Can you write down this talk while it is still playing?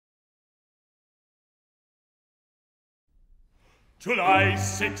July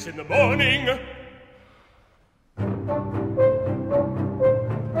 6 in the morning.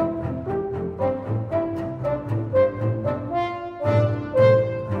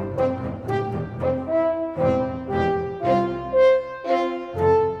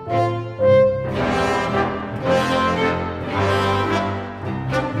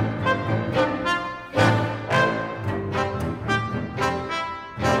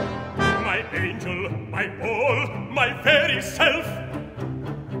 My angel, my all, my very self.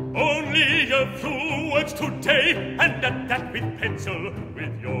 Only a few words today, and at that with pencil,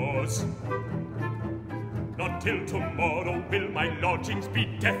 with yours. Not till tomorrow will my lodgings be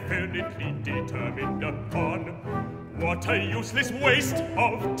definitely determined upon. What a useless waste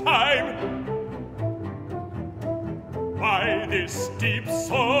of time! Why this deep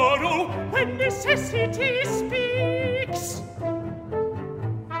sorrow when necessity speaks?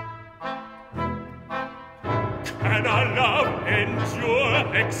 Can our love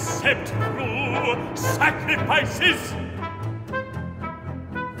endure except through sacrifices?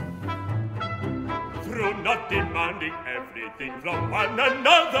 Through not demanding everything from one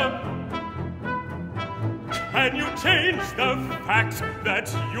another? Can you change the fact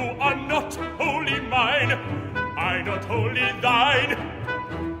that you are not wholly mine, I not wholly thine?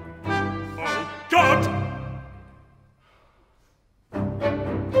 Oh God!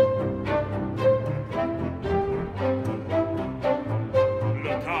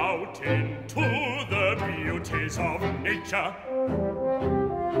 Of nature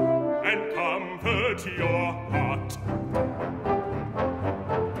and comfort your heart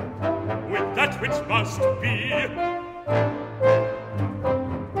with that which must be.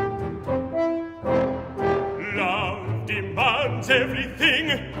 Love demands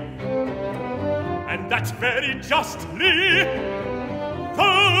everything, and that's very justly.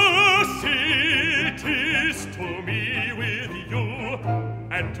 Thus it is to me with you,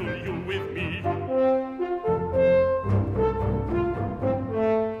 and to you with me.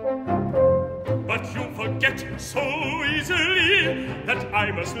 But you forget so easily that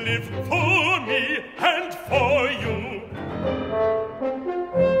I must live for me and for you.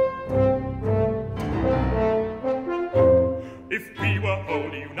 If we were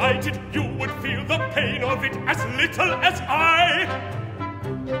wholly united, you would feel the pain of it as little as I.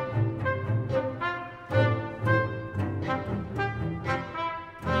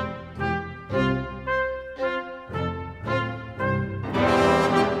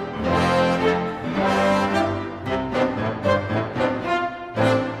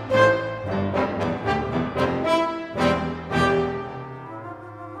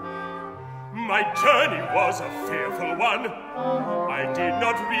 My journey was a fearful one. I did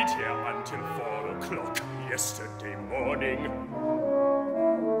not reach here until 4 o'clock yesterday morning.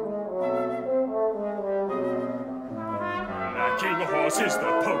 Lacking horses,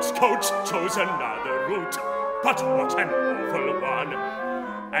 the postcoach chose another route. But what an awful one!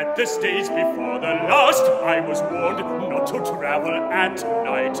 At the stage before the last, I was warned not to travel at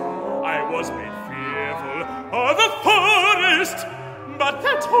night. I was made fearful of the forest. But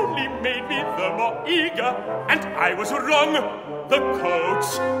that only made me the more eager, and I was wrong. The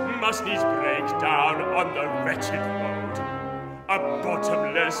coach must needs break down on the wretched road, a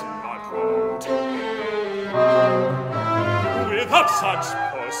bottomless mud road. Without such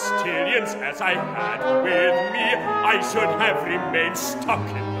postilions as I had with me, I should have remained stuck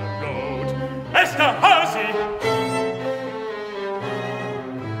in the road. Esterhazy,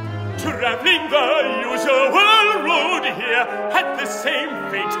 traveling the usual road here, had the same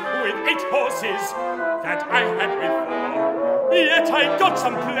fate with 8 horses that I had before. Yet I got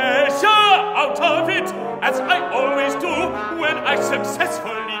some pleasure out of it, as I always do when I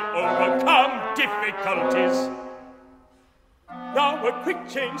successfully overcome difficulties. Now a quick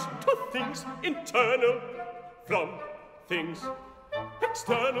change to things internal from things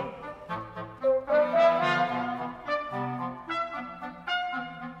external.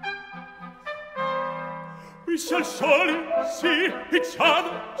 We shall surely see each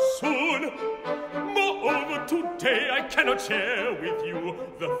other soon. Moreover, today I cannot share with you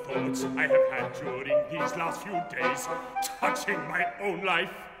the thoughts I have had during these last few days touching my own life.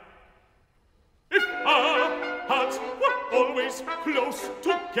 If our hearts were always close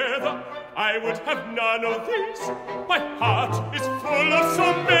together, I would have none of these. My heart is full of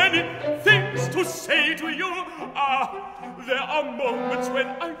so many things to say to you. There are moments when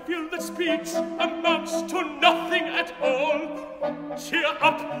I feel that speech amounts to nothing at all. Cheer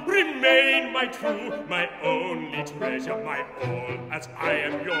up, remain my true, my only treasure, my all, as I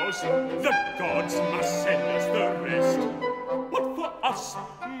am yours. The gods must send us the rest. But for us,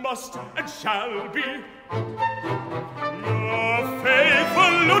 must and shall be your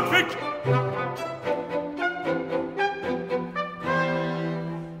faithful Ludwig.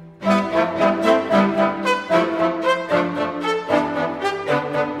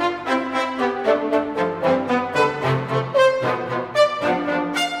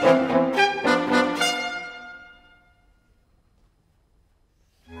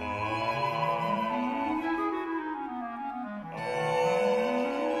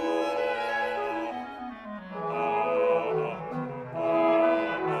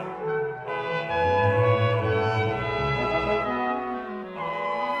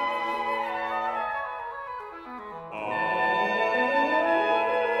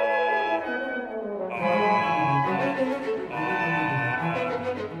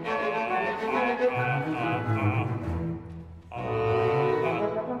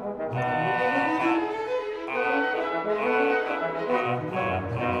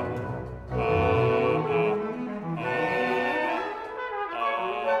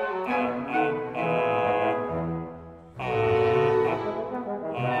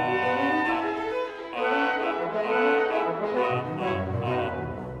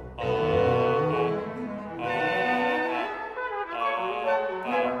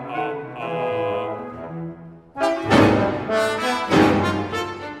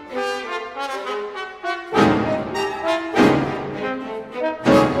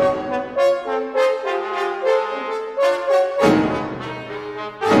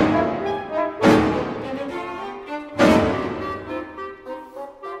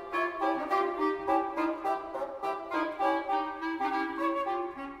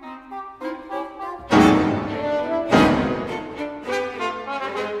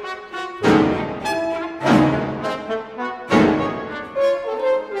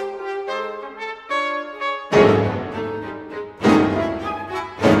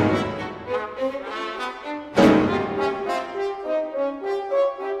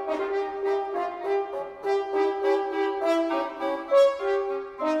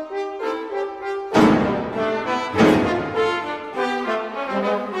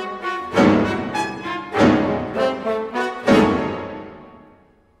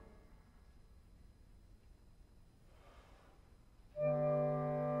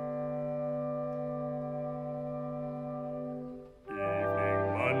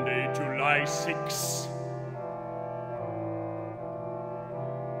 July 6.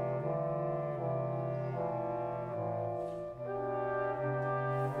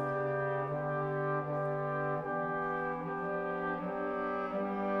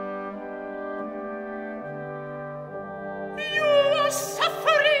 You are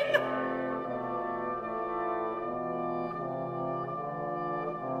suffering.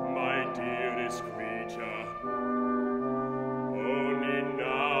 My dearest creature, only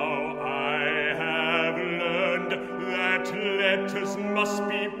now I have learned that letters must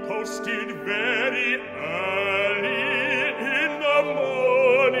be posted very early in the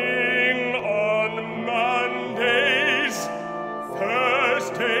morning on Mondays,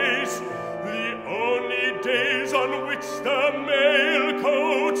 Thursdays, the only days on which the mail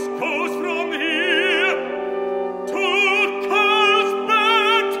coach goes from here to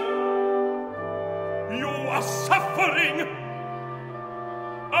Carlsbad. You are suffering.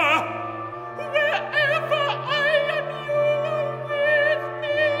 Wherever I am, you are with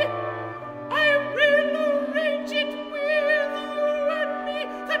me. I will arrange it with you and me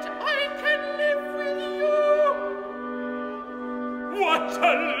that I can live with you. What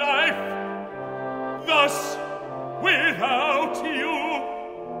a life! Thus, without you,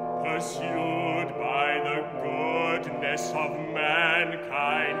 pursued by the goodness of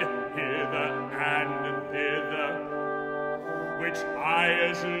mankind, hither and thither, which I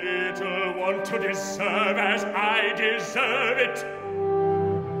as little want to deserve as I deserve it.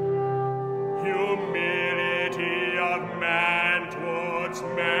 Humility of man towards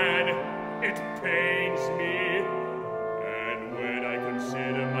man, it pains me. And when I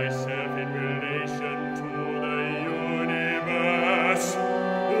consider myself in relation to the universe,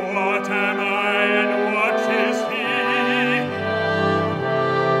 what am I and what is he?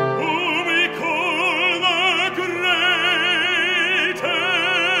 Whom we call the greatest,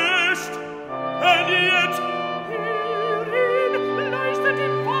 and yet Herein lies the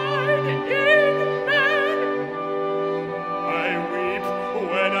divine in man. I weep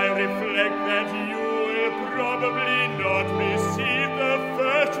when I reflect that you will probably not receive the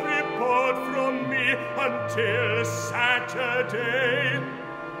first report from me until Saturday.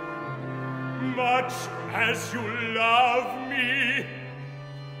 Much as you love me,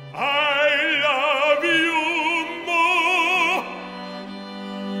 I love you more.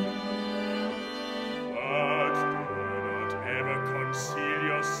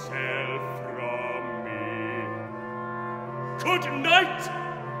 Good night!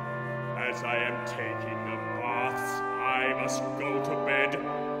 As I am taking the baths, I must go to bed.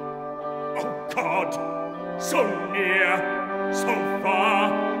 Oh God, so near, so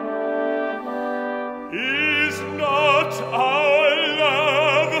far. Is not our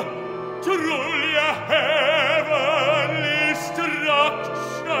love truly a heavenly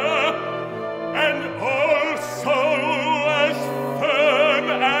structure, and also as firm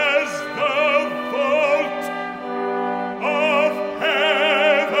as the vault of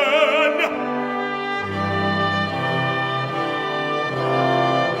heaven?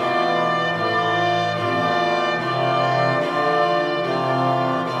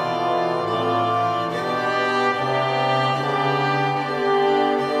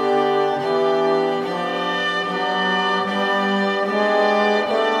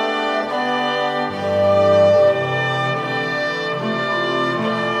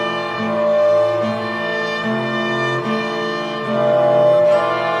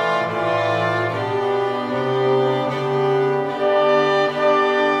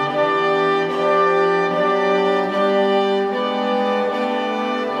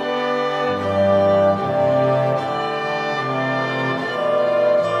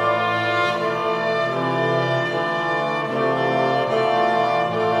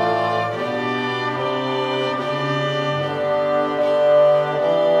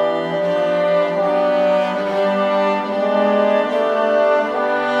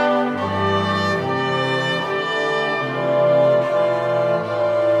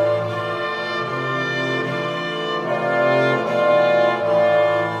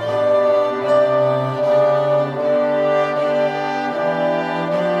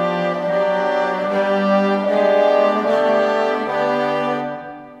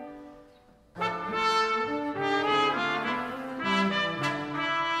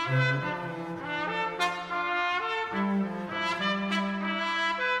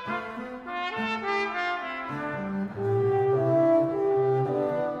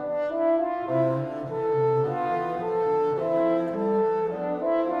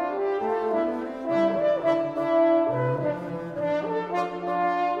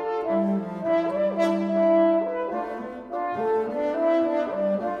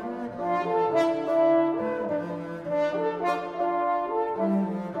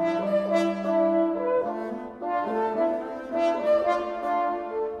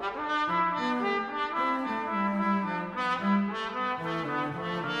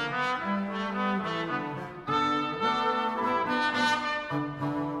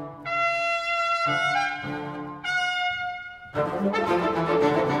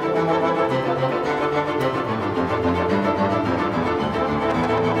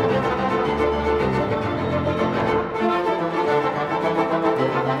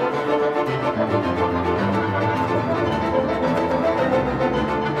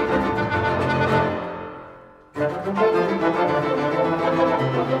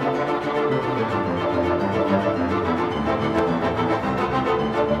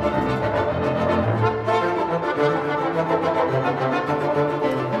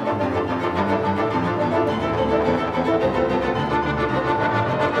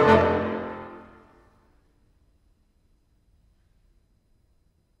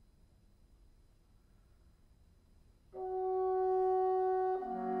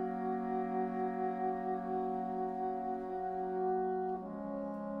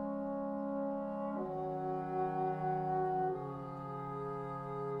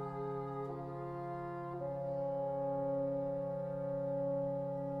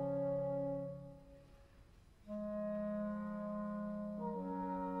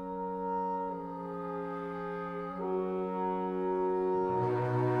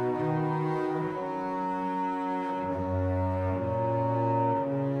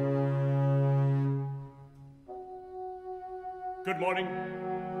 Good morning.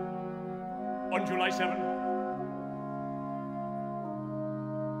 On July 7.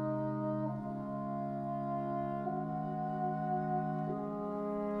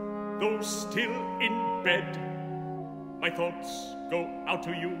 Though still in bed, my thoughts go out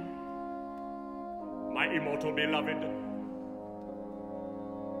to you, my immortal beloved.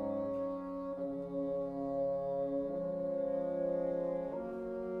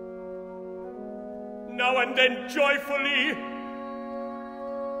 Now and then joyfully,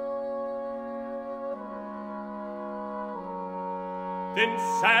 then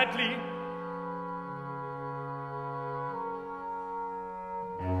sadly,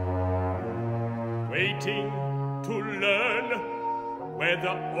 waiting to learn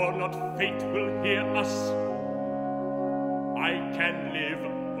whether or not fate will hear us. I can live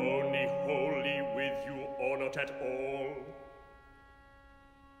only wholly with you or not at all.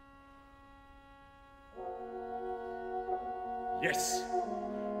 Yes,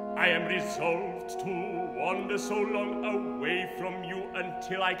 I am resolved to wander so long away from you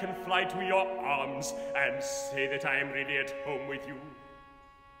until I can fly to your arms and say that I am really at home with you.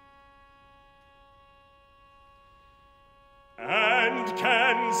 And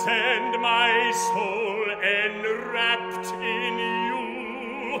can send my soul enwrapped in you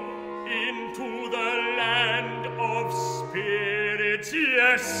into the land of spirits.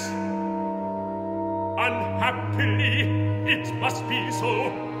 Yes, unhappily it must be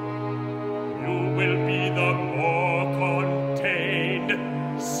so. You will be the more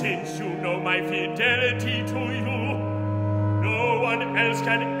contained, since you know my fidelity to you. No one else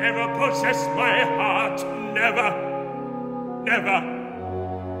can ever possess my heart. Never, never.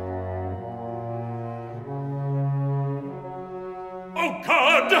 Oh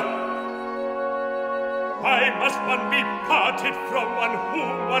God! Why must one be parted from one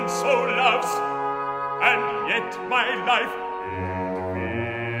whom one so loves? And yet my life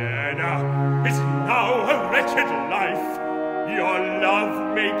is now a wretched life. Your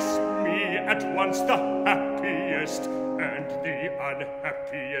love makes me at once the happiest and the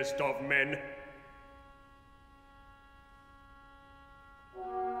unhappiest of men.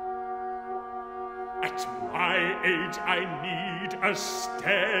 At my age I need a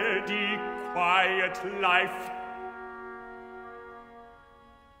steady, quiet life.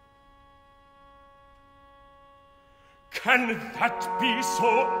 Can that be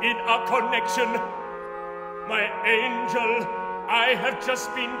so in our connection? My angel, I have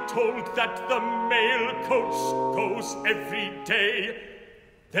just been told that the mail coach goes every day.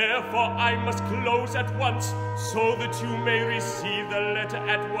 Therefore I must close at once, so that you may receive the letter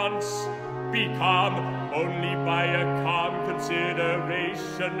at once. Be calm, only by a calm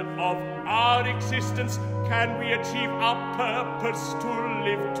consideration of our existence can we achieve our purpose to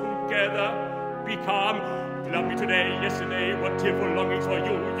live together. Be calm. Love me today, yesterday, what tearful longings for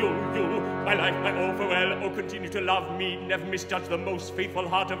you. My life, my all farewell, oh continue to love me, never misjudge the most faithful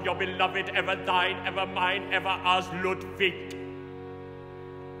heart of your beloved, ever thine, ever mine, ever ours, Ludwig.